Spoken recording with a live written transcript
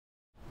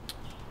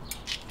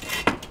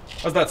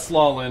How's that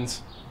slaw,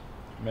 Linz?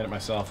 I made it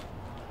myself.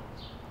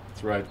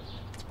 That's right.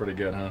 It's pretty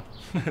good, huh?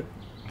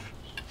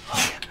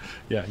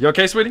 Yeah. You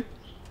okay, sweetie?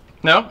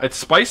 No? It's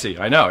spicy.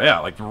 I know. Yeah,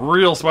 like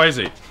real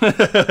spicy.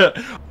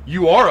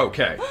 You are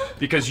okay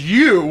because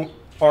you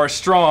are a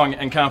strong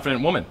and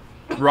confident woman,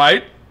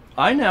 right?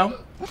 I know.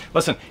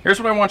 Listen, here's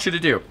what I want you to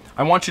do.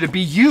 I want you to be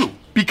you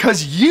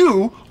because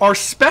you are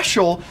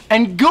special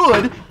and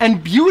good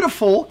and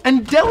beautiful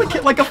and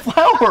delicate like a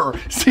flower.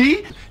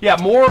 See? Yeah,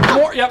 more.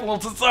 Yeah, a little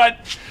to the side.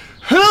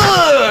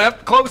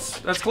 Yep, close.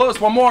 That's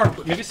close. One more.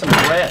 Maybe some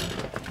bread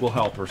will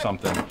help or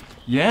something.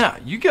 Yeah,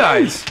 you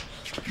guys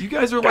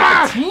are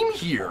like a team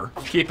here.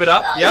 Keep it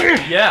up.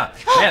 Yep. Yeah.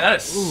 Man, that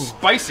is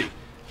spicy.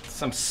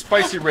 Some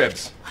spicy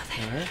ribs.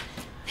 All right.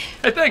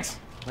 Hey, thanks.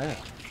 Wow.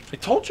 I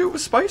told you it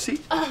was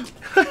spicy.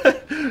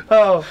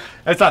 Oh,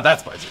 it's not that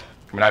spicy.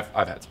 I mean,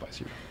 I've had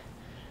spicy,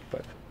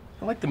 but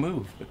I like the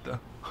move with the.